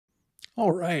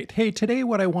All right. Hey, today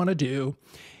what I want to do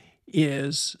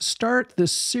is start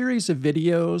this series of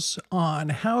videos on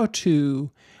how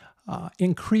to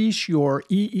increase your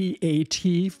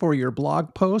EEAT for your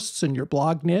blog posts and your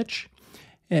blog niche.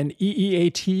 And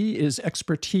EEAT is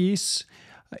expertise,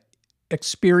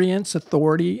 experience,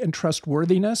 authority, and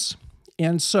trustworthiness.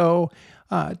 And so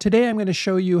today I'm going to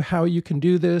show you how you can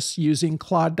do this using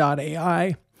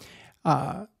Claude.ai,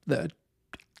 the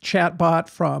chatbot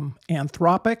from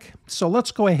Anthropic. So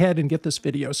let's go ahead and get this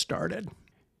video started.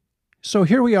 So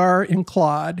here we are in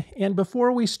Claude, and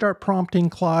before we start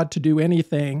prompting Claude to do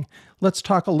anything, let's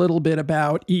talk a little bit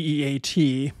about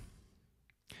EEAT.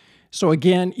 So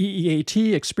again,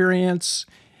 EEAT, experience,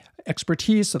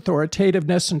 expertise,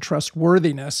 authoritativeness, and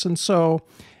trustworthiness. And so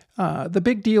the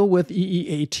big deal with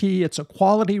EEAT, it's a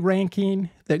quality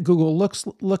ranking that Google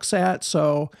looks at.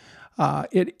 So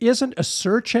it isn't a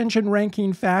search engine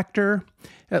ranking factor,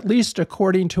 at least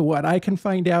according to what I can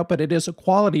find out, but it is a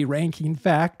quality ranking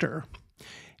factor.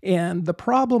 And the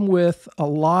problem with a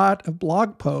lot of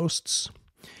blog posts,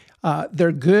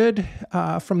 they're good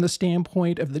from the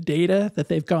standpoint of the data that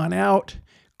they've gone out,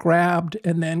 grabbed,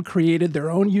 and then created their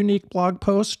own unique blog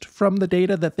post from the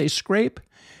data that they scrape.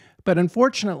 But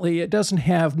unfortunately, it doesn't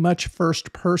have much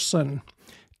first-person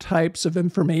types of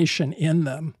information in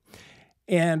them.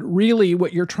 And really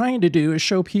what you're trying to do is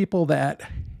show people that,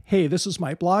 hey, this is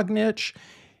my blog niche,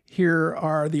 here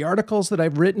are the articles that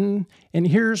I've written, and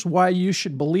here's why you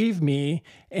should believe me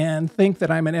and think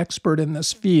that I'm an expert in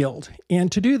this field.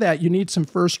 And to do that, you need some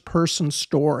first-person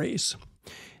stories.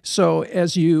 So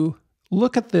as you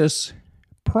look at this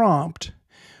prompt,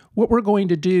 what we're going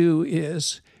to do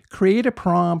is create a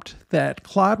prompt that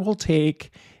Claude will take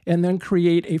and then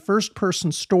create a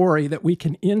first-person story that we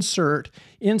can insert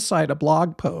inside a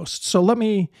blog post. So let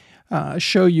me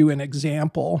show you an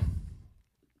example.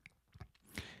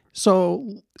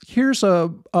 So here's a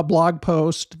blog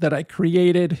post that I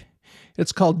created.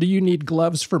 It's called, "Do You Need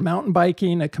Gloves for Mountain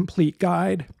Biking? A Complete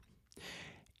Guide."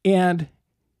 And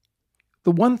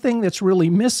the one thing that's really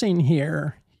missing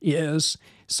here is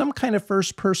some kind of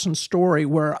first-person story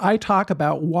where I talk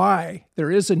about why there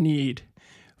is a need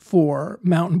for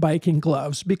mountain biking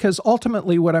gloves, because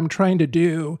ultimately what I'm trying to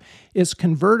do is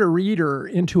convert a reader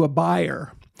into a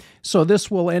buyer. So this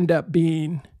will end up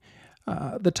being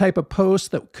the type of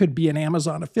post that could be an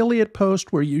Amazon affiliate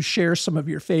post where you share some of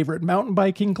your favorite mountain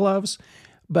biking gloves,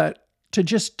 but to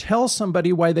just tell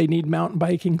somebody why they need mountain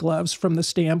biking gloves from the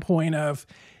standpoint of,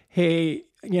 hey,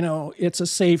 it's a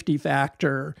safety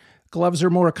factor, gloves are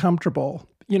more comfortable.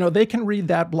 They can read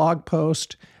that blog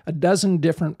post a dozen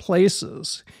different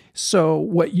places. So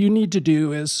what you need to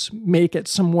do is make it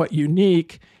somewhat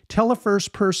unique. Tell a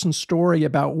first-person story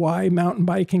about why mountain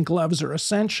biking gloves are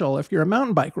essential if you're a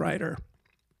mountain bike rider.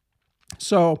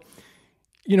 So,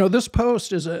 this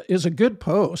post is a good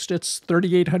post. It's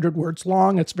 3,800 words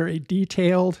long. It's very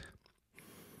detailed.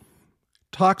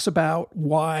 Talks about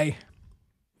why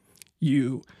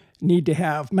you need to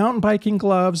have mountain biking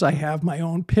gloves. I have my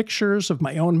own pictures of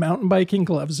my own mountain biking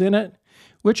gloves in it,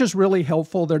 which is really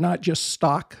helpful. They're not just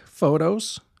stock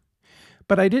photos.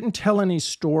 But I didn't tell any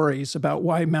stories about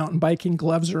why mountain biking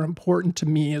gloves are important to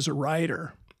me as a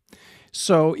rider.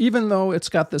 So even though it's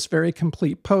got this very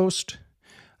complete post,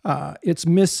 it's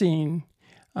missing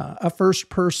a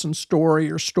first-person story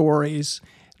or stories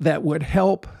that would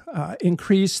help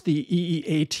increase the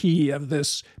EEAT of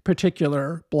this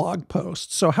particular blog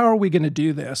post. So how are we going to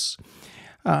do this?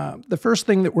 The first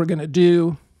thing that we're going to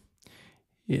do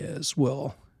is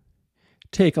we'll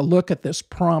take a look at this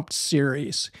prompt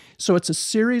series. So it's a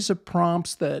series of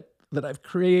prompts that I've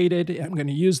created. I'm going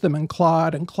to use them in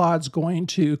Claude, and Claude's going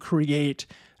to create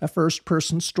a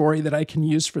first-person story that I can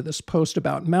use for this post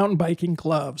about mountain biking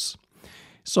gloves.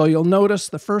 So you'll notice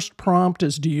the first prompt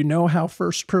is, do you know how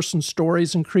first-person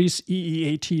stories increase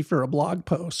EEAT for a blog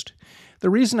post? The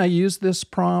reason I use this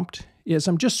prompt is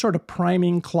I'm just sort of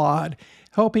priming Claude,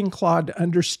 helping Claude to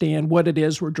understand what it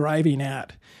is we're driving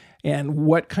at and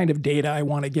what kind of data I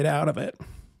want to get out of it.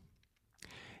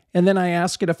 And then I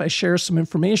ask it, if I share some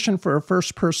information for a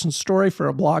first-person story for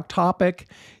a blog topic,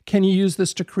 can you use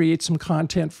this to create some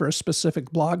content for a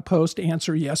specific blog post?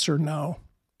 Answer yes or no.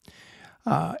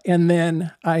 And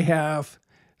then I have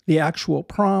the actual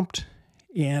prompt,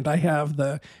 and I have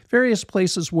the various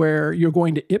places where you're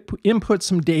going to input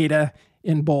some data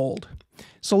in bold.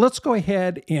 So let's go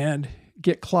ahead and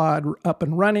get Claude up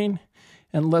and running,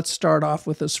 and let's start off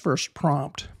with this first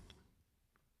prompt.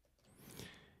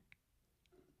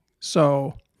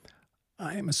 So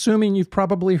I'm assuming you've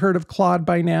probably heard of Claude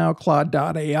by now,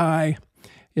 Claude.ai.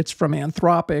 It's from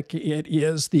Anthropic. It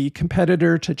is the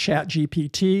competitor to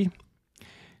ChatGPT.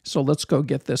 So let's go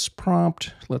get this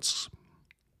prompt. Let's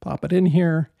pop it in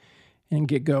here and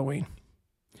get going.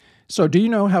 So do you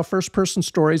know how first-person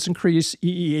stories increase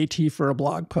EEAT for a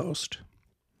blog post?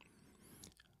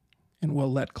 And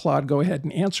we'll let Claude go ahead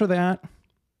and answer that.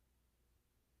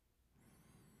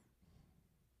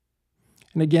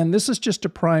 And again, this is just to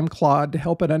prime Claude to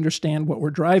help it understand what we're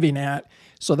driving at.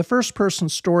 So the first-person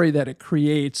story that it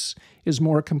creates is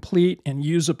more complete and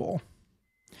usable.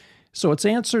 So it's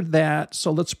answered that.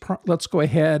 So let's go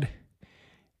ahead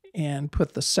and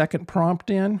put the second prompt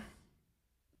in.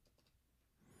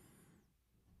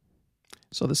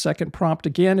 So the second prompt,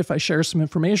 again, if I share some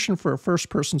information for a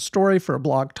first-person story for a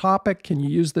blog topic, can you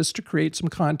use this to create some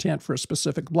content for a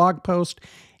specific blog post?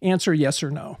 Answer yes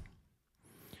or no.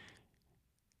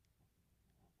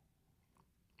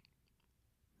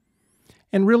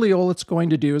 And really all it's going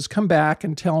to do is come back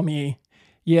and tell me,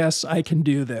 yes, I can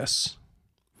do this.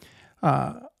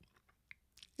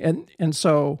 And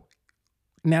so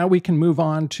now we can move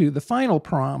on to the final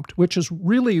prompt, which is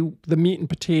really the meat and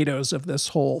potatoes of this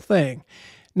whole thing.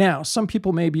 Now, some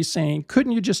people may be saying,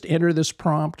 couldn't you just enter this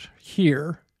prompt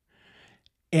here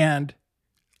and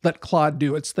let Claude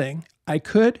do its thing? I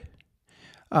could.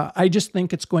 I just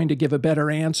think it's going to give a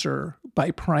better answer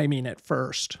by priming it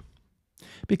first,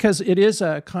 because it is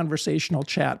a conversational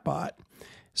chatbot.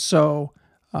 So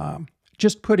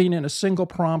just putting in a single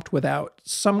prompt without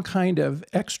some kind of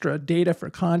extra data for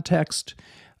context,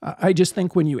 I just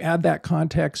think when you add that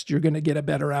context, you're going to get a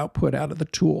better output out of the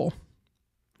tool.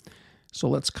 So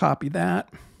let's copy that.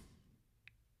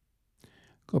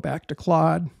 Go back to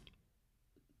Claude.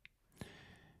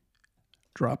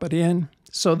 Drop it in.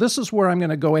 So this is where I'm going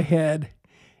to go ahead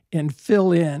and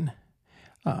fill in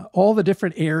all the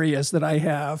different areas that I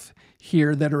have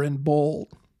here that are in bold.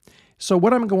 So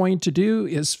what I'm going to do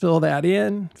is fill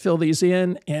these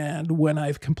in, and when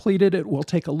I've completed it, we'll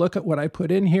take a look at what I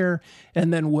put in here,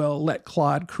 and then we'll let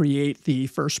Claude create the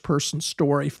first-person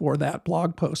story for that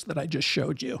blog post that I just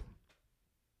showed you.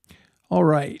 All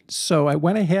right, so I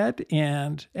went ahead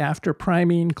and after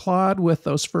priming Claude with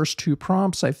those first two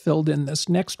prompts, I filled in this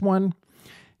next one.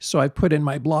 So I put in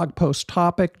my blog post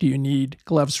topic, do you need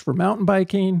gloves for mountain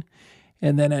biking?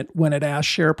 And then when it asked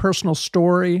share a personal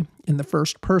story in the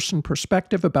first person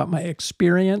perspective about my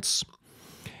experience,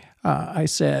 I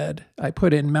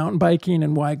put in mountain biking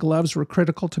and why gloves were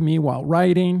critical to me while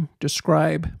riding,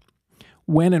 describe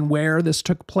when and where this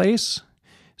took place.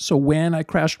 So when I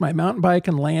crashed my mountain bike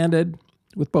and landed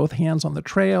with both hands on the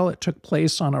trail, it took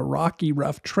place on a rocky,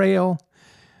 rough trail.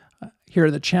 Here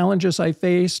are the challenges I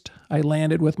faced. I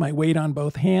landed with my weight on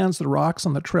both hands. The rocks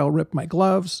on the trail ripped my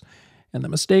gloves. And the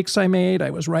mistakes I made, I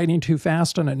was riding too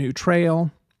fast on a new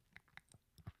trail.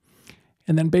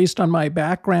 And then based on my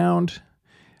background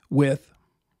with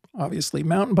obviously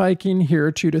mountain biking, here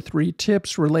are 2 to 3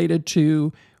 tips related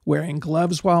to wearing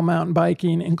gloves while mountain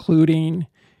biking, including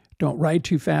don't ride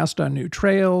too fast on new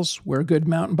trails, wear good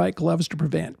mountain bike gloves to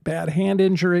prevent bad hand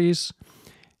injuries.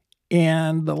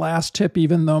 And the last tip,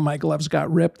 even though my gloves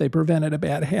got ripped, they prevented a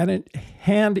bad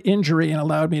hand injury and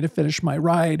allowed me to finish my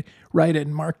ride it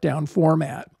in markdown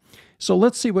format. So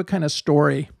let's see what kind of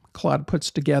story Claude puts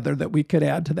together that we could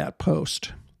add to that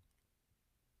post.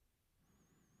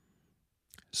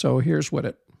 So here's what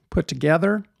it put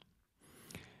together.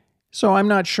 So I'm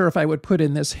not sure if I would put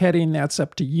in this heading. That's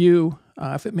up to you.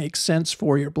 If it makes sense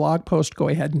for your blog post, go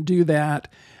ahead and do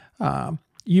that.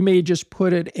 You may just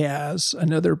put it as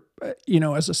another,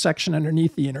 as a section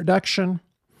underneath the introduction,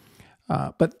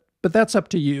 but that's up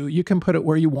to you. You can put it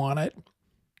where you want it.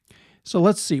 So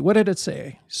let's see, what did it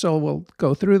say? So we'll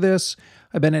go through this.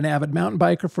 I've been an avid mountain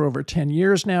biker for over 10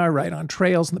 years now. I ride on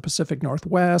trails in the Pacific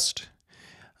Northwest,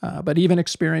 but even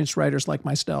experienced riders like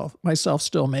myself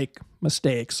still make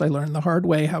mistakes. I learned the hard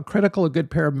way how critical a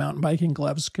good pair of mountain biking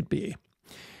gloves could be.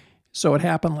 So it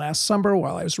happened last summer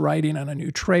while I was riding on a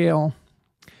new trail.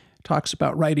 Talks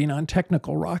about riding on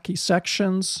technical rocky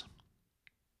sections.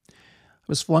 I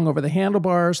was flung over the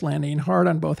handlebars, landing hard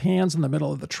on both hands in the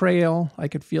middle of the trail. I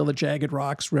could feel the jagged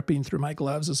rocks ripping through my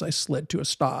gloves as I slid to a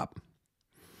stop.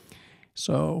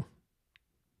 So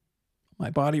my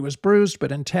body was bruised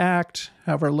but intact.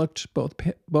 However, looked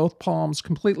both palms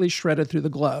completely shredded through the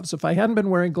gloves. If I hadn't been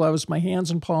wearing gloves, my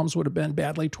hands and palms would have been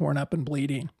badly torn up and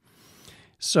bleeding.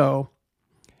 So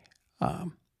I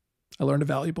learned a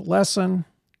valuable lesson.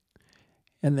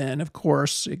 And then, of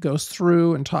course, it goes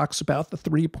through and talks about the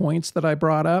 3 points that I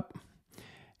brought up.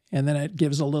 And then it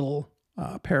gives a little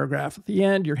paragraph at the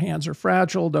end. Your hands are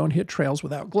fragile. Don't hit trails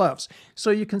without gloves. So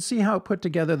you can see how it put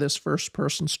together this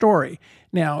first-person story.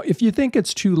 Now, if you think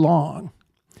it's too long,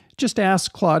 just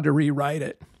ask Claude to rewrite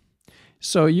it.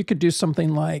 So you could do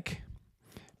something like,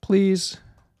 please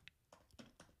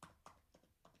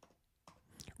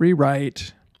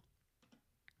rewrite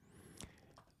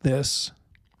this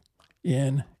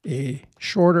in a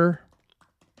shorter,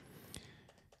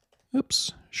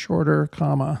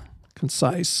 comma,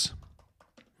 concise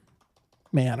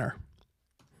manner.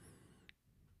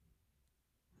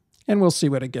 And we'll see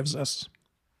what it gives us.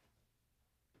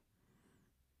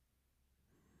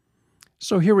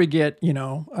 So here we get,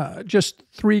 just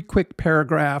 3 quick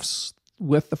paragraphs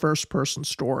with the first person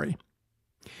story.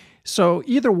 So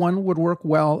either one would work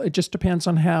well. It just depends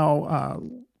on how,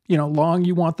 long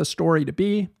you want the story to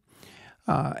be.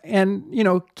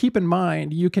 And keep in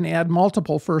mind, you can add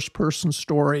multiple first person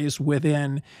stories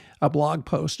within a blog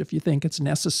post if you think it's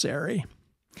necessary.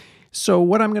 So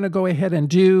what I'm going to go ahead and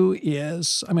do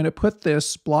is I'm going to put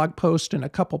this blog post in a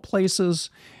couple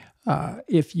places.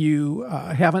 If you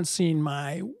haven't seen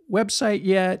my website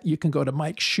yet, you can go to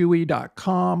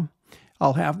mikeshuey.com.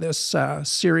 I'll have this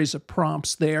series of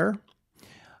prompts there.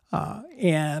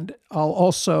 And I'll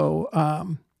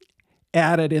also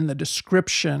add it in the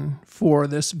description for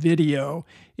this video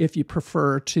if you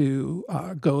prefer to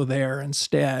go there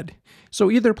instead.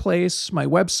 So either place, my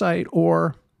website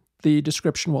or the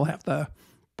description will have the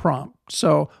prompt.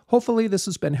 So hopefully this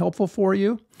has been helpful for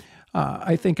you.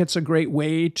 I think it's a great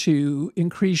way to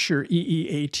increase your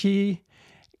EEAT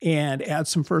and add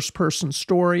some first-person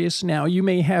stories. Now, you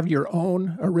may have your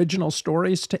own original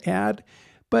stories to add,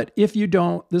 but if you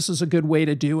don't, this is a good way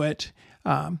to do it.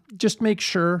 Just make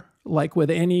sure, like with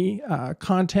any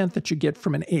content that you get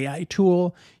from an AI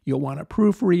tool, you'll want to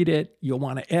proofread it, you'll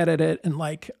want to edit it, and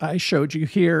like I showed you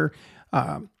here,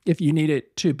 if you need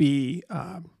it to be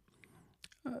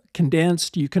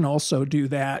condensed, you can also do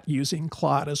that using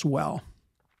Claude as well.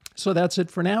 So that's it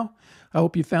for now. I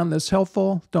hope you found this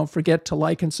helpful. Don't forget to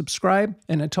like and subscribe.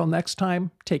 And until next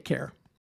time, take care.